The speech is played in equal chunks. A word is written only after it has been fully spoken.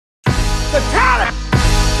A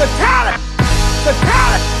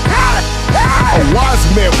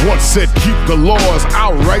wise man once said, keep the laws.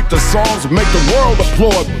 I'll write the songs, make the world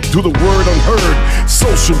applaud. Do the word unheard,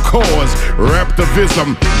 social cause,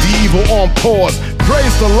 raptivism, the evil on pause.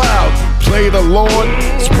 Praise the loud, play the Lord,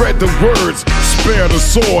 spread the words, spare the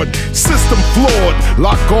sword. System flawed,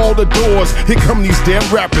 lock all the doors. Here come these damn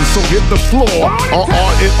rappers, so hit the floor. On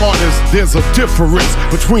art and artists, there's a difference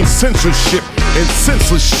between censorship and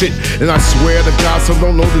senseless shit. And I swear to God, some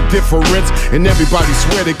don't know the difference. And everybody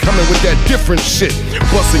swear they coming with that different shit.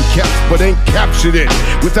 Busting caps, but ain't captured it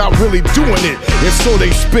without really doing it. And so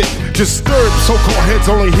they spit, disturbed. So-called heads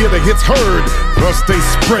only hear the hits heard. Plus they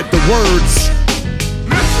spread the words.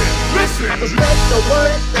 Listen, the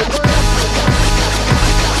word.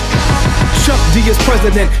 Chuck D is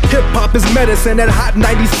president, hip-hop is medicine. At Hot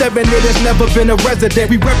 97 it has never been a resident.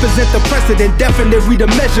 We represent the precedent, definite read the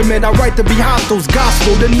measurement. I write to be hostiles,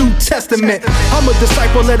 gospel, the New Testament. I'm a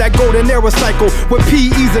disciple of that golden era cycle, where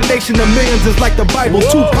PE's a nation of millions is like the Bible.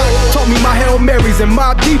 Tupac taught me my Hail Marys, and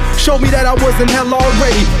Mobb Deep showed me that I was in hell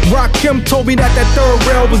already. Rakim told me that third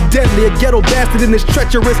rail was deadly, a ghetto bastard in this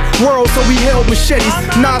treacherous world, so we held machetes.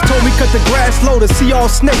 Nas told me cut the grass low to see all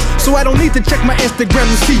snakes, so I don't need to check my Instagram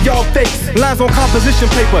to see y'all fakes. Lines on composition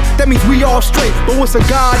paper, that means we all straight. But what's a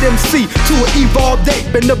God MC to an evolved ape?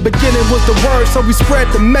 In the beginning was the word, so we spread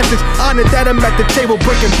the message. Honored that I'm at the table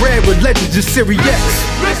breaking bread with legends, just serious.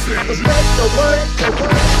 Listen, the word.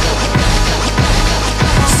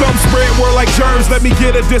 Some spread word like germs, let me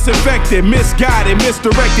get a disinfected. Misguided,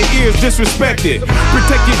 misdirected, ears disrespected.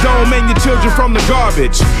 Protect your dome and your children from the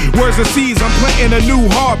garbage. Words are seeds, I'm planting a new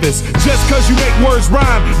harvest. Just cause you make words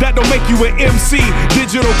rhyme, that don't make you an MC.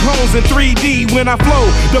 Digital clones in 3D when I flow.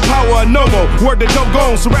 The power of Nomo, word that don't go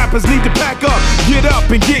on. So rappers need to pack up, get up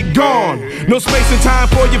and get gone. No space and time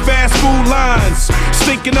for your fast food lines.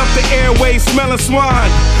 Stinking up the airways, smelling swine.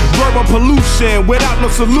 Verbal pollution without no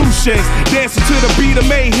solutions. Dancing to the beat of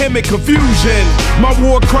mayhem and confusion. My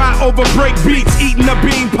war cry over break beats. Eating a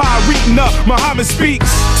bean pie, reading up Muhammad speaks.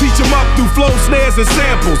 Teach them up through flow, snares, and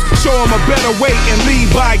samples. Show them a better way and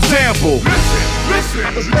lead by example. Listen,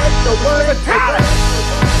 the word.